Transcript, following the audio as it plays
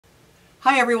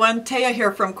Hi everyone, Taya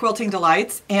here from Quilting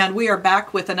Delights, and we are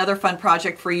back with another fun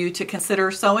project for you to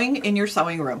consider sewing in your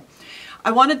sewing room.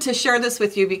 I wanted to share this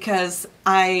with you because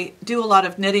I do a lot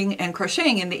of knitting and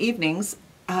crocheting in the evenings.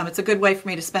 It's a good way for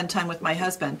me to spend time with my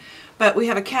husband. But we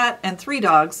have a cat and 3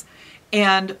 dogs,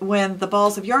 and when the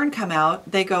balls of yarn come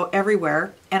out, they go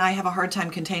everywhere, and I have a hard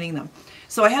time containing them.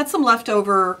 So I had some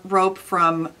leftover rope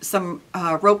from some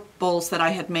rope bowls that I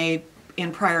had made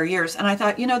in prior years, and I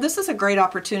thought, you know, this is a great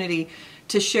opportunity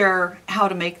to share how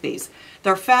to make these.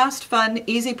 They're fast, fun,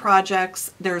 easy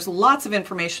projects. There's lots of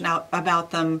information out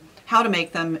about them, how to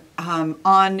make them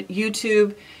on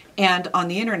YouTube and on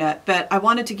the internet, but I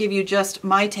wanted to give you just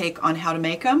my take on how to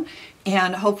make them,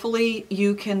 and hopefully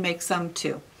you can make some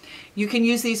too. You can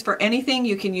use these for anything.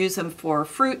 You can use them for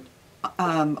fruit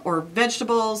or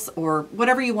vegetables or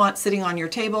whatever you want sitting on your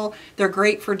table. They're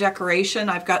great for decoration.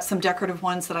 I've got some decorative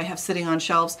ones that I have sitting on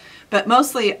shelves, but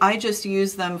mostly I just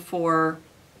use them for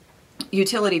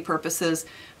utility purposes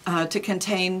to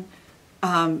contain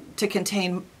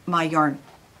my yarn.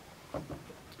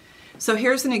 So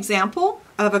here's an example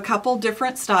of a couple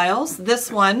different styles.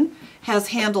 This one has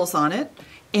handles on it,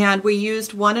 and we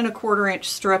used 1 1/4 inch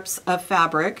strips of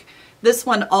fabric. This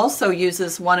one also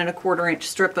uses 1 1/4 inch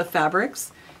strip of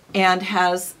fabrics and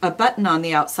has a button on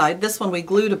the outside. This one we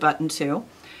glued a button to.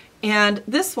 And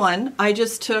this one I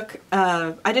just took,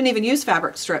 I didn't even use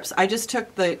fabric strips. I just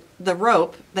took the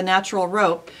rope, the natural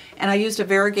rope, and I used a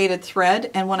variegated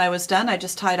thread, and when I was done I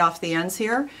just tied off the ends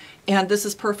here. And this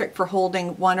is perfect for holding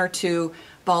 1 or 2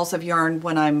 balls of yarn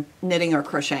when I'm knitting or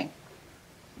crocheting.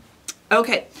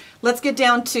 Okay, let's get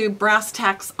down to brass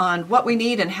tacks on what we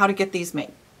need and how to get these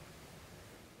made.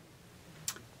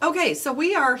 Okay, so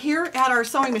we are here at our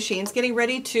sewing machines getting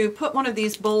ready to put one of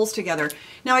these bowls together.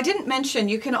 Now I didn't mention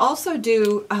you can also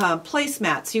do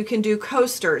placemats, you can do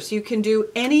coasters, you can do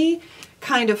any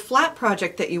kind of flat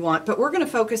project that you want, but we're going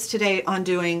to focus today on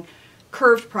doing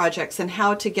curved projects and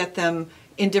how to get them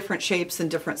in different shapes and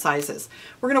different sizes.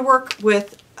 We're going to work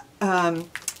with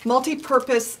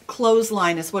multi-purpose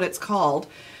clothesline is what it's called.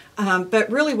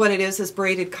 But really what it is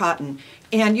braided cotton,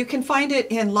 and you can find it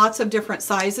in lots of different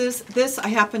sizes. This I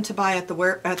happened to buy at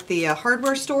the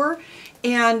hardware store,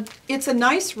 and it's a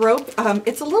nice rope.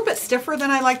 It's a little bit stiffer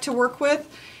than I like to work with,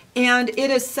 and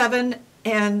it is 7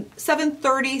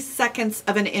 7/32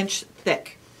 of an inch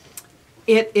thick.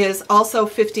 It is also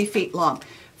 50 feet long.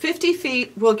 50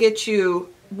 feet will get you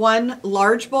 1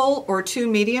 large bowl or 2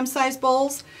 medium-sized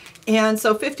bowls, and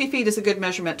so 50 feet is a good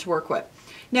measurement to work with.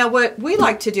 Now what we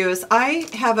like to do is I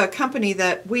have a company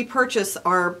that we purchase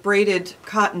our braided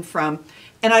cotton from,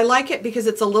 and I like it because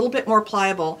it's a little bit more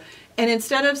pliable, and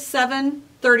instead of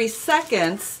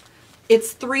 7/32,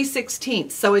 it's 3/16,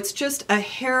 so it's just a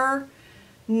hair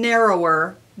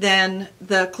narrower than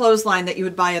the clothesline that you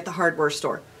would buy at the hardware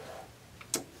store.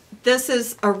 This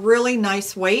is a really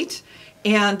nice weight,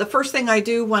 and the first thing I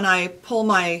do when I pull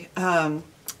my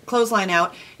clothesline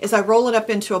out is I roll it up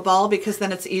into a ball because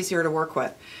then it's easier to work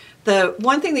with. The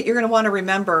one thing that you're going to want to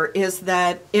remember is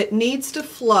that it needs to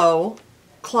flow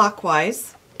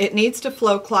clockwise. It needs to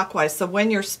flow clockwise, so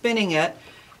when you're spinning it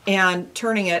and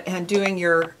turning it and doing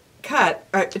your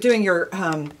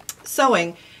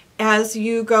sewing, as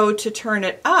you go to turn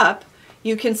it up,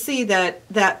 you can see that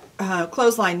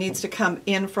clothesline needs to come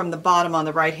in from the bottom on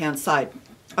the right hand side.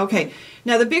 Okay,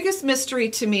 now the biggest mystery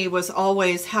to me was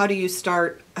always how do you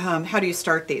start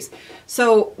these?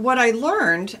 So what I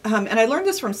learned, and I learned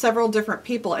this from several different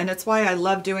people, and it's why I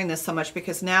love doing this so much,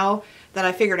 because now that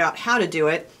I figured out how to do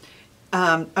it,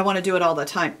 I want to do it all the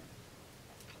time.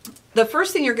 The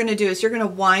first thing you're going to do is you're going to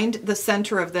wind the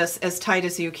center of this as tight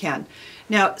as you can.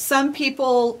 Now some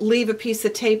people leave a piece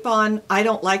of tape on. I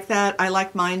don't like that. I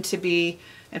like mine to be,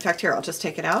 in fact here I'll just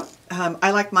take it out.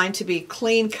 I like mine to be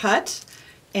clean cut.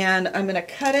 And I'm going to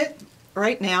cut it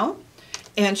right now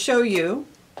and show you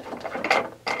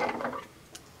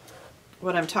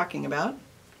what I'm talking about.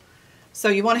 So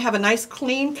you want to have a nice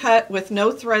clean cut with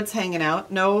no threads hanging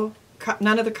out,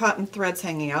 none of the cotton threads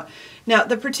hanging out. Now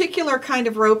the particular kind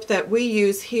of rope that we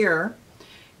use here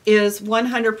is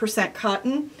 100%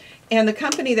 cotton, and the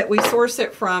company that we source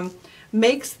it from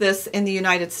makes this in the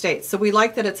United States. So we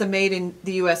like that it's a made in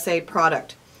the USA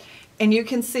product. And you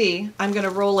can see I'm going to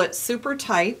roll it super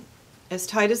tight, as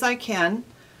tight as I can,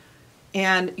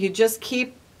 and you just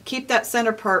keep that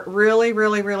center part really,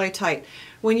 really, really tight.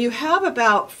 When you have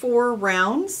about 4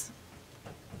 rounds,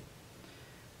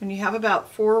 I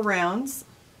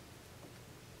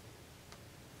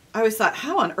always thought,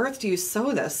 how on earth do you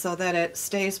sew this so that it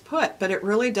stays put? But it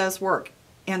really does work.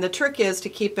 And the trick is to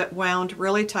keep it wound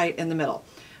really tight in the middle.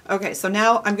 Okay, so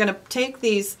now I'm going to take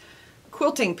these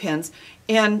quilting pins.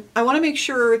 And I want to make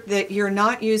sure that you're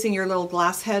not using your little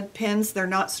glass head pins. They're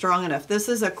not strong enough. This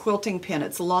is a quilting pin.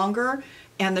 It's longer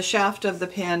and the shaft of the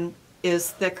pin is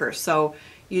thicker. So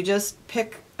you just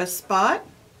pick a spot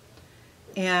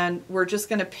and we're just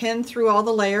going to pin through all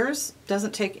the layers.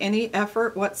 Doesn't take any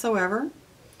effort whatsoever.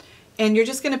 And you're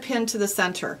just going to pin to the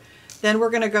center. Then we're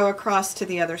going to go across to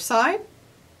the other side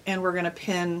and we're going to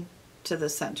pin to the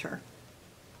center.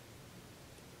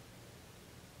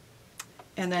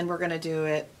 And then we're going to do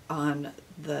it on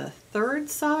the third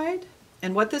side.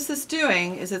 And what this is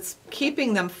doing is it's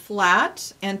keeping them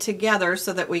flat and together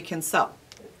so that we can sew.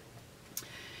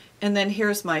 And then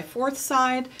here's my fourth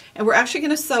side. And we're actually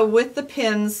going to sew with the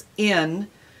pins in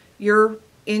your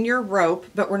rope,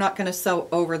 but we're not going to sew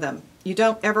over them. You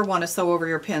don't ever want to sew over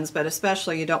your pins, but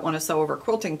especially you don't want to sew over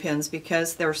quilting pins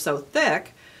because they're so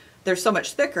thick, they're so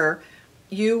much thicker,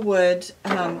 you would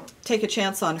take a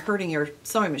chance on hurting your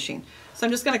sewing machine. So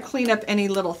I'm just going to clean up any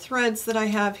little threads that I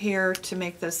have here to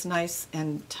make this nice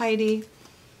and tidy.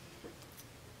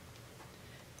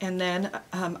 And then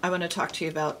I want to talk to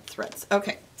you about threads.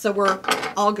 Okay, so we're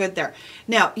all good there.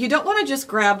 Now, you don't want to just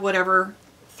grab whatever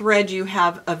thread you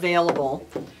have available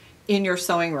in your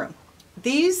sewing room.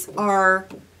 These are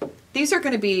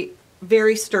going to be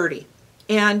very sturdy.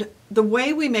 And the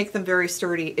way we make them very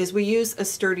sturdy is we use a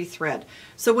sturdy thread.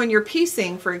 So when you're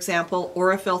piecing, for example,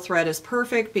 Aurifil thread is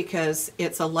perfect because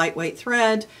it's a lightweight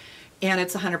thread and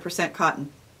it's 100%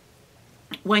 cotton.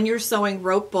 When you're sewing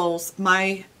rope bowls,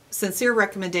 my sincere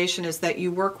recommendation is that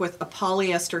you work with a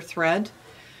polyester thread,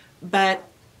 but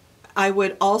I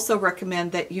would also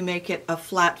recommend that you make it a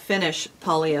flat finish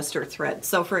polyester thread.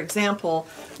 So for example,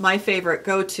 my favorite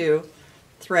go-to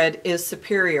thread is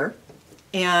Superior,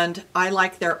 and I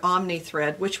like their Omni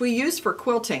thread, which we use for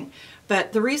quilting.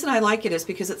 But the reason I like it is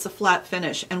because it's a flat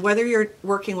finish, and whether you're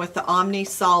working with the Omni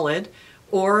Solid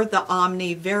or the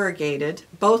Omni Variegated,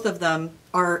 both of them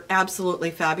are absolutely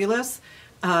fabulous.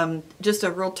 Just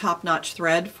a real top-notch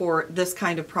thread for this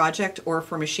kind of project or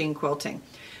for machine quilting.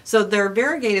 So their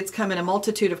variegateds come in a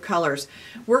multitude of colors.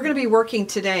 We're going to be working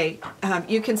today.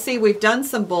 You can see we've done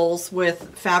some bowls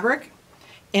with fabric,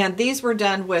 and these were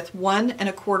done with 1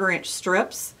 1/4 inch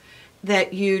strips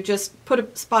that you just put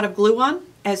a spot of glue on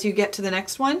as you get to the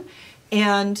next one.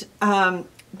 And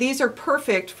these are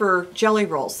perfect for jelly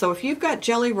rolls. So if you've got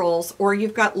jelly rolls or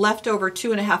you've got leftover 2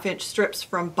 1/2 inch strips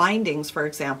from bindings, for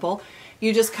example,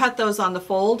 you just cut those on the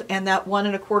fold, and that 1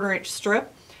 1/4 inch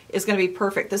strip is going to be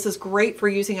perfect. This is great for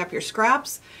using up your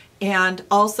scraps and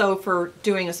also for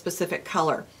doing a specific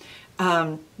color.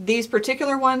 These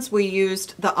particular ones, we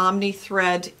used the Omni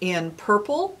thread in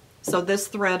purple. So this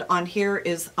thread on here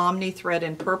is Omni thread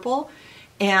in purple.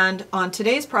 And on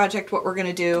today's project, what we're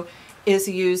going to do is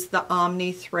use the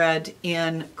Omni thread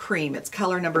in cream. It's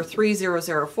color number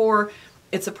 3004.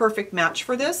 It's a perfect match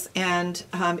for this, and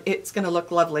it's going to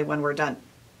look lovely when we're done.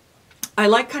 I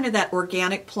like kind of that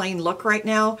organic plain look right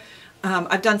now.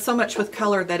 I've done so much with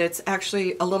color that it's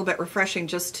actually a little bit refreshing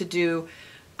just to do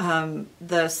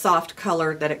the soft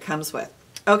color that it comes with.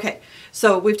 Okay,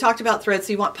 so we've talked about thread,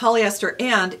 so you want polyester,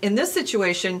 and in this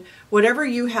situation, whatever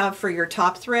you have for your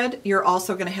top thread, you're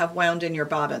also going to have wound in your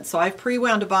bobbin. So I've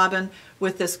pre-wound a bobbin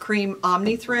with this cream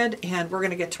Omni thread, and we're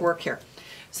going to get to work here.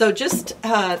 So just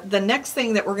the next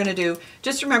thing that we're going to do,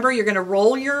 just remember you're going to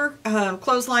roll your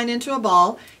clothesline into a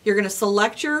ball. You're going to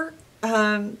select your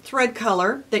thread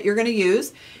color that you're going to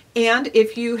use, and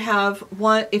if you have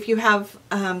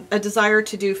a desire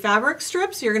to do fabric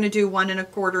strips, you're going to do 1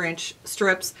 1/4 inch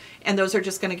strips, and those are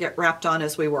just going to get wrapped on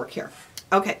as we work here.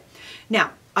 Okay,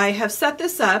 now I have set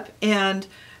this up, and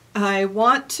I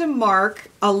want to mark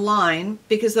a line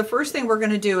because the first thing we're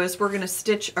going to do is we're going to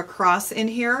stitch a cross in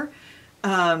here.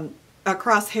 A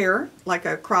crosshair, like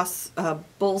a cross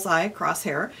bullseye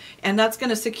crosshair, and that's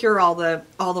going to secure all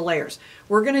the layers.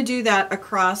 We're going to do that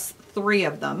across 3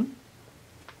 of them.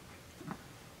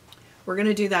 We're going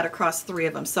to do that across 3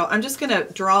 of them. So I'm just going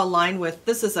to draw a line with,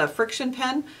 this is a friction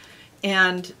pen,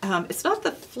 and it's not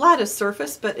the flattest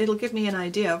surface, but it'll give me an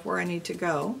idea of where I need to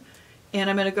go. And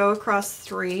I'm going to go across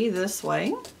 3 this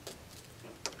way,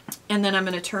 and then I'm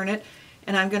going to turn it,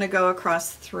 and I'm going to go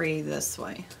across 3 this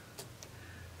way.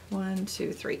 1,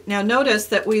 2, 3. Now notice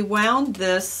that we wound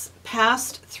this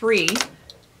past 3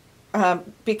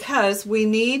 because we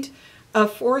need a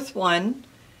 4th one.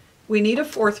 We need a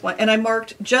 4th one, and I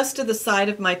marked just to the side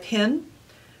of my pin.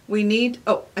 We need,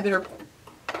 oh, I better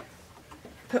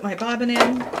put my bobbin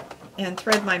in and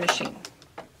thread my machine.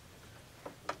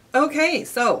 Okay,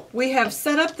 so we have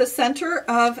set up the center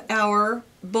of our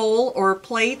bowl or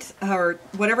plate or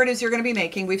whatever it is you're going to be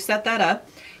making. We've set that up.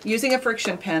 using a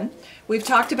friction pin. We've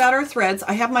talked about our threads.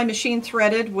 I have my machine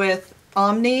threaded with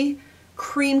Omni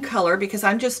cream color because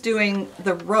I'm just doing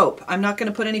the rope. I'm not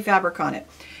going to put any fabric on it.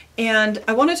 And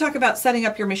I want to talk about setting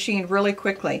up your machine really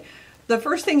quickly. The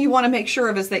first thing you want to make sure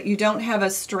of is that you don't have a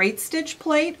straight stitch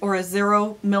plate or a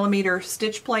 0mm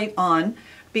stitch plate on,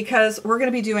 because we're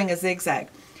going to be doing a zigzag.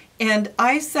 And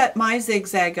I set my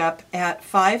zigzag up at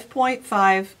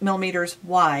 5.5 millimeters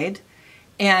wide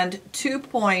and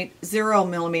 2.0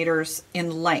 millimeters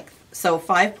in length. So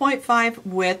 5.5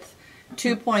 width,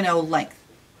 2.0 length.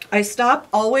 I stop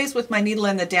always with my needle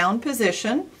in the down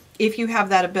position if you have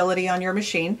that ability on your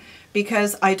machine,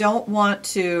 because I don't want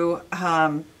to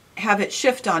have it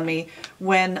shift on me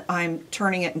when I'm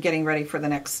turning it and getting ready for the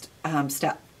next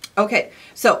step. Okay,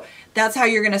 so that's how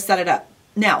you're going to set it up.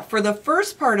 Now, for the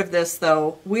first part of this,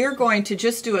 though, we're going to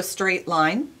just do a straight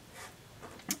line.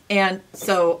 And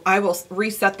so I will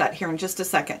reset that here in just a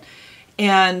second.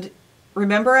 And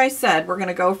remember I said we're going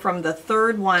to go from the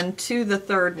third one to the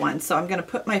third one. So I'm going to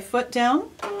put my foot down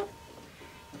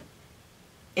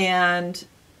and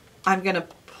I'm going to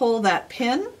pull that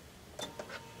pin,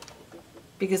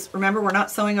 because remember we're not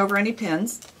sewing over any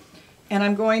pins, and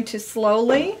I'm going to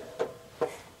slowly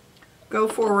go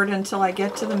forward until I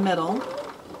get to the middle.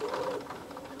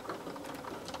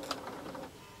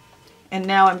 And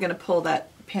now I'm going to pull that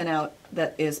pin out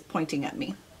that is pointing at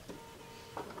me.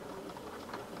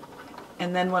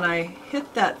 And then when I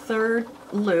hit that third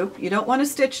loop, you don't want to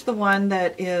stitch the one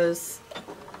that is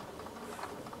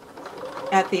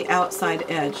at the outside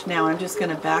edge. Now I'm just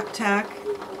going to back tack.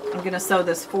 I'm going to sew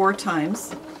this 4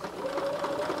 times.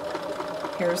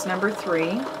 Here's number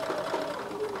 3.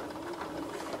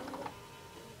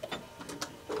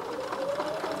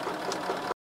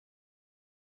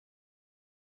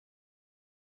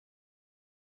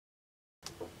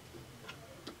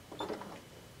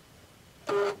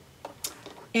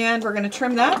 And we're going to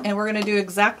trim that, and we're going to do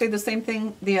exactly the same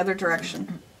thing the other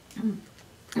direction.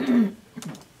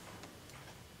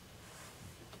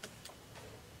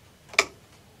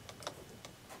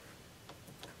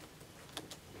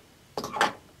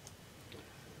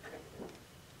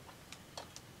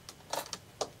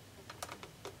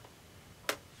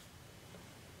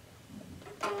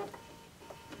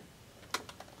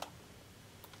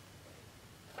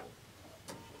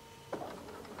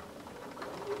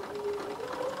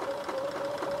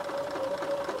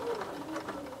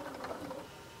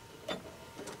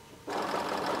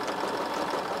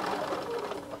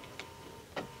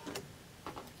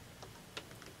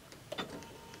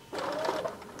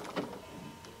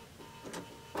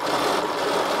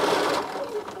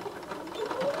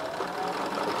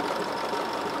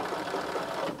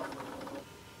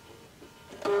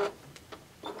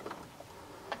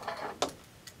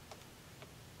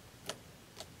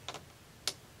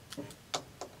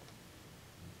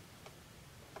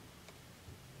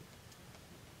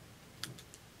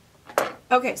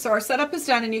 Okay, so our setup is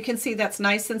done, and you can see that's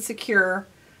nice and secure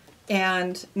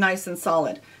and nice and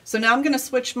solid. So now I'm going to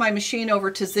switch my machine over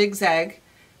to zigzag,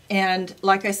 and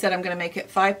like I said, I'm going to make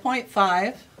it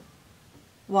 5.5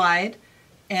 wide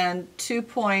and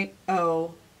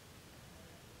 2.0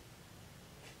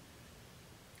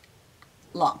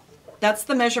 long. That's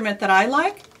the measurement that I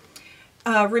like.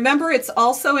 Remember, it's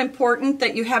also important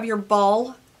that you have your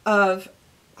ball of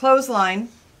clothesline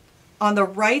on the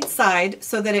right side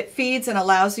so that it feeds and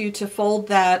allows you to fold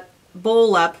that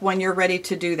bowl up when you're ready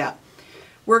to do that.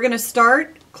 We're going to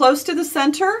start close to the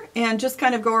center and just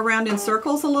kind of go around in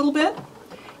circles a little bit.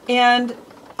 And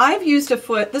I've used a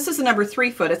foot. This is a number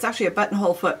 3 foot. It's actually a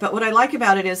buttonhole foot, but what I like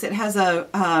about it is it has a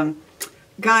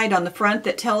guide on the front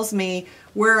that tells me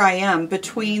where I am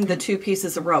between the 2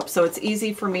 pieces of rope. So it's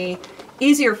easier for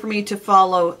me to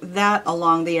follow that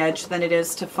along the edge than it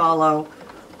is to follow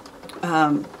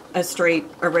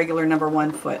a regular number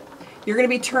 1 foot. You're going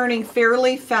to be turning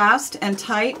fairly fast and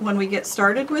tight when we get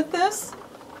started with this.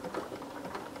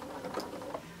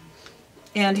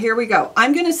 And here we go.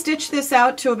 I'm going to stitch this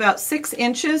out to about 6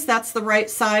 inches. That's the right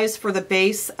size for the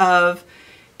base of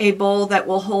a bowl that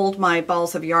will hold my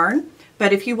balls of yarn.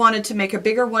 But if you wanted to make a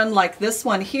bigger one like this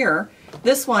one here,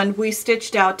 this one we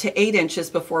stitched out to 8 inches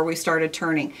before we started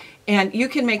turning. And you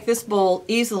can make this bowl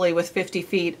easily with 50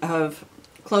 feet of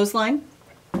clothesline.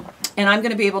 And I'm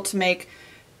going to be able to make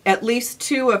at least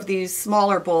 2 of these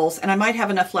smaller bowls, and I might have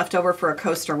enough left over for a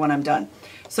coaster when I'm done.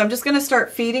 So I'm just going to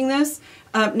start feeding this.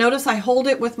 Notice I hold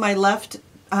it with my left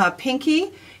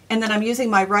pinky, and then I'm using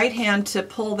my right hand to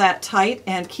pull that tight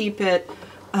and keep it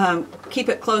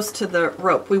close to the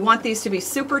rope. We want these to be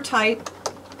super tight.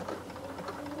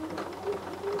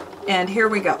 And here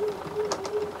we go.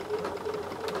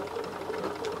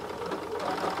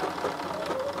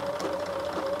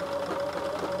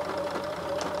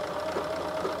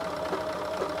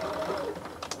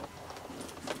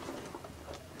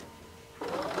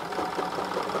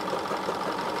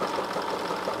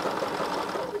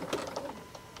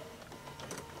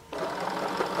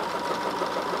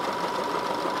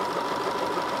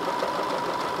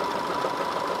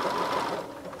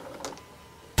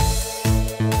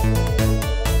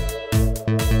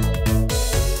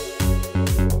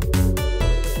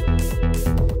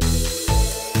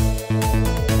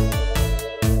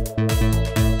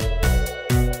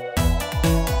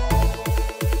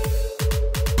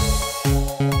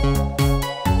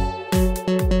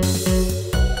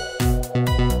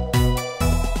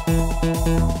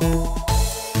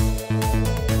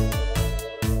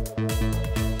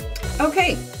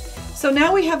 So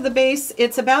now we have the base.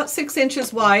 It's about 6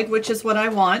 inches wide, which is what I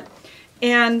want.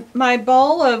 And my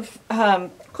ball of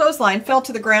clothesline fell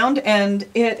to the ground, and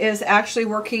it is actually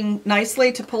working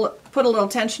nicely to put a little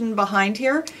tension behind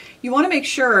here. You want to make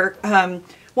sure,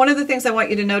 one of the things I want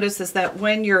you to notice is that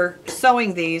when you're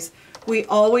sewing these, we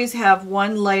always have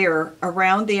one layer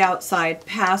around the outside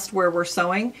past where we're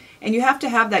sewing, and you have to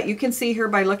have that. You can see here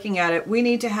by looking at it, we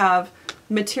need to have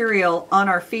material on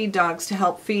our feed dogs to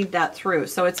help feed that through.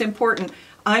 So it's important.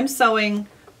 I'm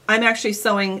actually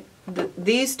sewing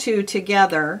these two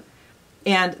together,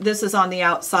 and this is on the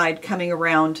outside coming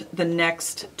around the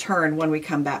next turn when we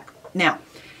come back. Now,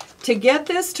 to get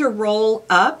this to roll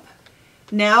up,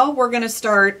 now we're going to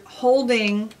start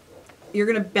holding. You're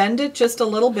going to bend it just a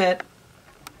little bit,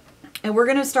 and we're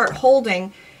going to start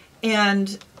holding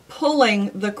and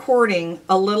pulling the cording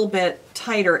a little bit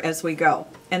tighter as we go,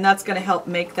 and that's going to help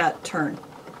make that turn.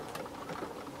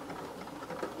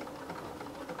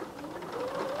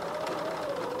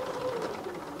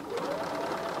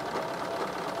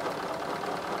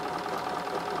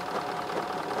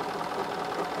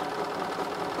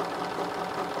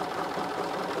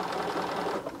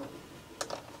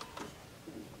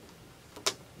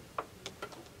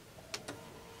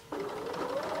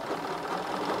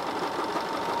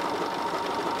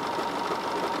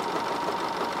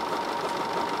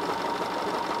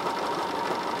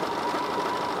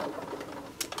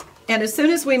 And as soon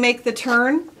as we make the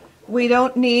turn, we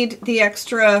don't need the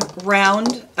extra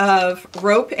round of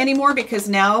rope anymore, because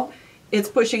now it's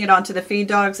pushing it onto the feed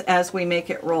dogs as we make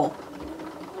it roll.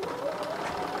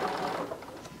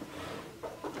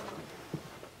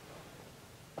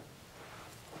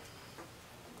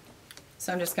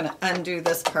 So I'm just going to undo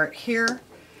this part here.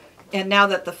 And now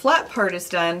that the flat part is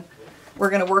done, we're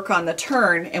going to work on the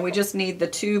turn, and we just need the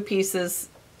 2 pieces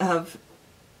of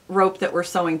rope that we're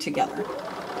sewing together.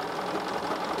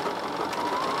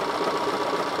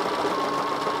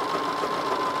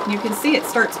 You can see it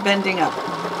starts bending up.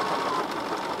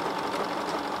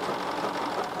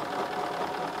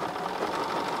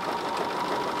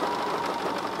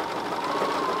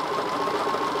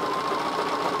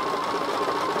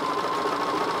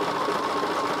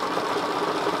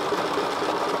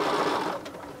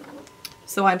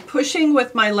 So I'm pushing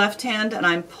with my left hand and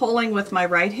I'm pulling with my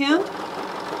right hand,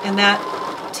 and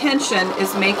that tension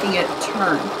is making it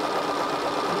turn.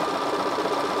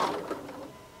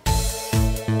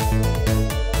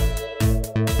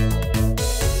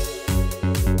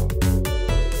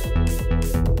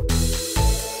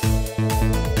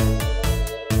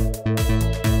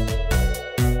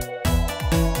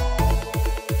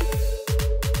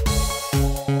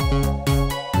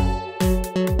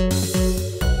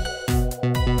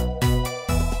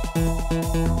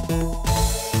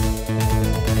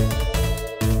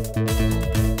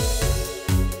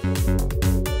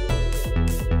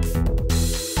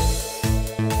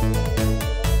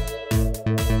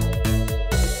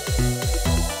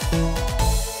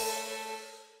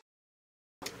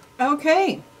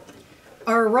 Okay,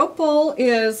 our rope bowl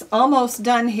is almost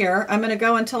done here. I'm going to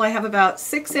go until I have about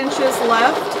 6 inches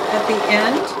left at the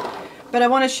end, but I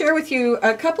want to share with you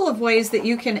a couple of ways that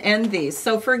you can end these.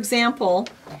 So for example,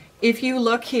 if you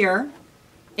look here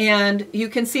and you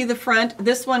can see the front,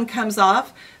 this one comes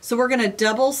off. So we're going to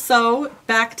double sew,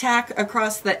 back tack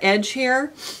across the edge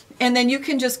here, and then you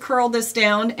can just curl this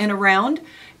down and around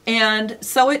and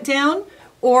sew it down,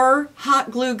 or hot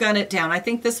glue gun it down. I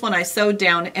think this one I sewed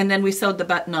down and then we sewed the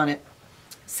button on it.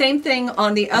 Same thing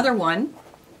on the other one.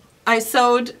 I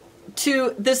sewed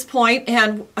to this point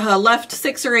and left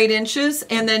 6 or 8 inches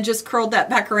and then just curled that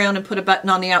back around and put a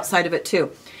button on the outside of it too.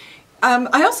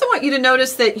 I also want you to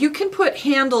notice that you can put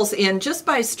handles in just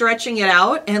by stretching it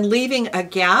out and leaving a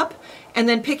gap and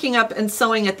then picking up and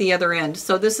sewing at the other end.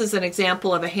 So this is an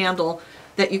example of a handle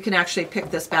that you can actually pick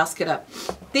this basket up.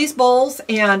 These bowls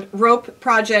and rope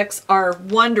projects are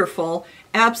wonderful,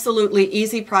 absolutely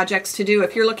easy projects to do.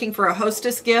 If you're looking for a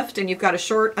hostess gift and you've got a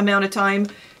short amount of time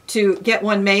to get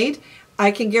one made,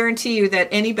 I can guarantee you that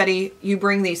anybody you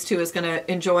bring these to is going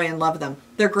to enjoy and love them.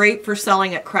 They're great for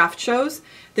selling at craft shows.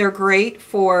 They're great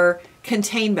for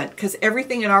containment, because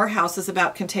everything in our house is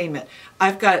about containment.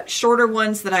 I've got shorter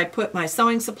ones that I put my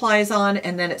sewing supplies on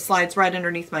and then it slides right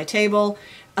underneath my table.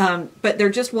 But they're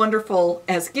just wonderful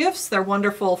as gifts. They're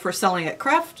wonderful for selling at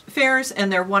craft fairs,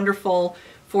 and they're wonderful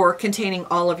for containing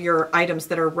all of your items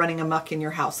that are running amok in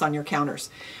your house on your counters.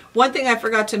 One thing I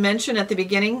forgot to mention at the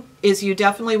beginning is you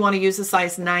definitely want to use a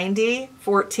size 90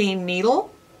 14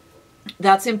 needle.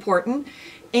 That's important.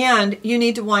 And you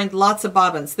need to wind lots of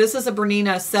bobbins. This is a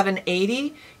Bernina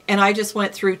 780, and I just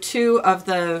went through 2 of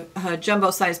the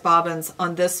jumbo size bobbins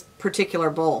on this particular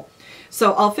bowl.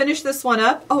 So I'll finish this one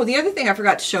up. Oh, the other thing I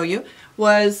forgot to show you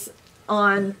was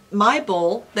on my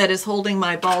bowl that is holding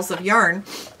my balls of yarn,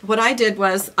 what I did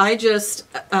was I just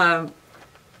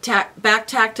back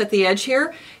tacked at the edge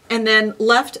here and then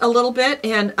left a little bit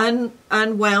and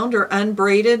unwound or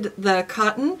unbraided the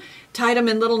cotton, tied them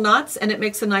in little knots, and it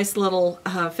makes a nice little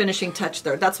finishing touch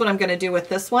there. That's what I'm going to do with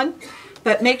this one.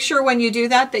 But make sure when you do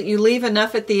that you leave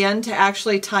enough at the end to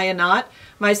actually tie a knot.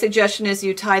 My suggestion is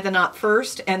you tie the knot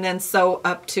first and then sew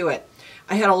up to it.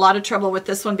 I had a lot of trouble with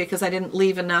this one because I didn't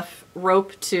leave enough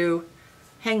rope to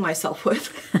hang myself with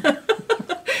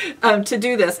to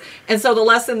do this. And so the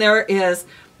lesson there is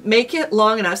make it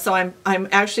long enough. So I'm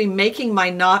actually making my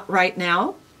knot right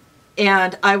now,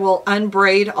 and I will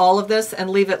unbraid all of this and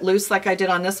leave it loose like I did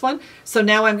on this one. So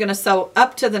now I'm going to sew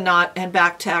up to the knot and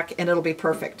back tack, and it'll be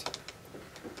perfect.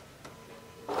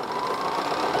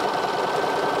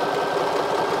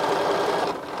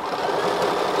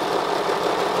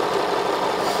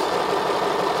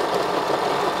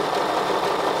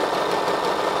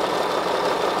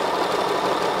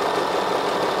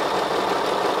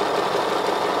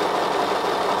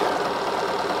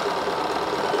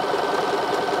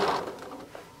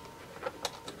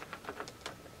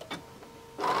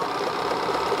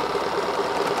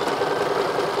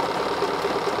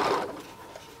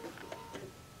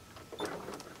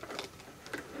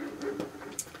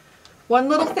 One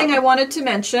little thing I wanted to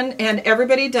mention, and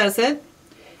everybody does it,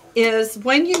 is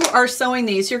when you are sewing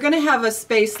these, you're going to have a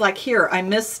space like here. I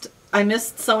missed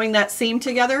sewing that seam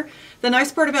together. The nice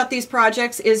part about these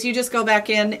projects is you just go back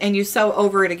in and you sew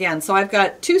over it again. So I've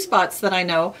got 2 spots that I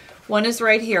know. One is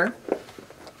right here.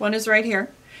 One is right here.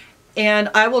 And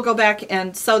I will go back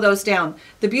and sew those down.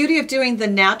 The beauty of doing the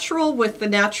natural with the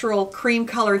natural cream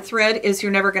colored thread is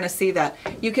you're never going to see that.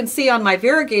 You can see on my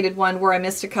variegated one where I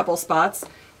missed a couple spots,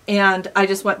 and I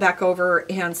just went back over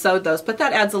and sewed those, but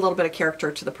that adds a little bit of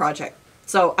character to the project.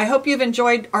 So I hope you've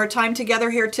enjoyed our time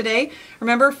together here today.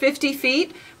 Remember, 50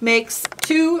 feet makes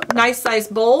 2 nice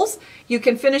sized bowls. You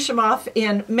can finish them off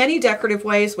in many decorative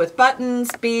ways with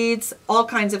buttons, beads, all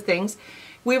kinds of things.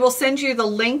 We will send you the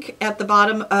link at the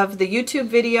bottom of the YouTube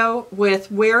video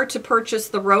with where to purchase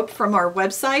the rope from our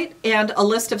website and a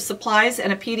list of supplies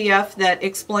and a PDF that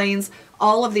explains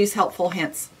all of these helpful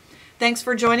hints. Thanks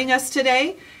for joining us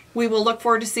today. We will look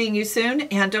forward to seeing you soon,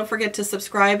 and don't forget to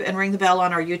subscribe and ring the bell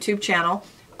on our YouTube channel.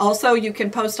 Also, you can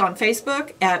post on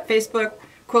Facebook at Facebook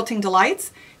Quilting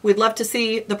Delights. We'd love to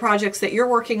see the projects that you're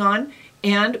working on,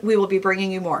 and we will be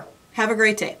bringing you more. Have a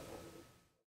great day.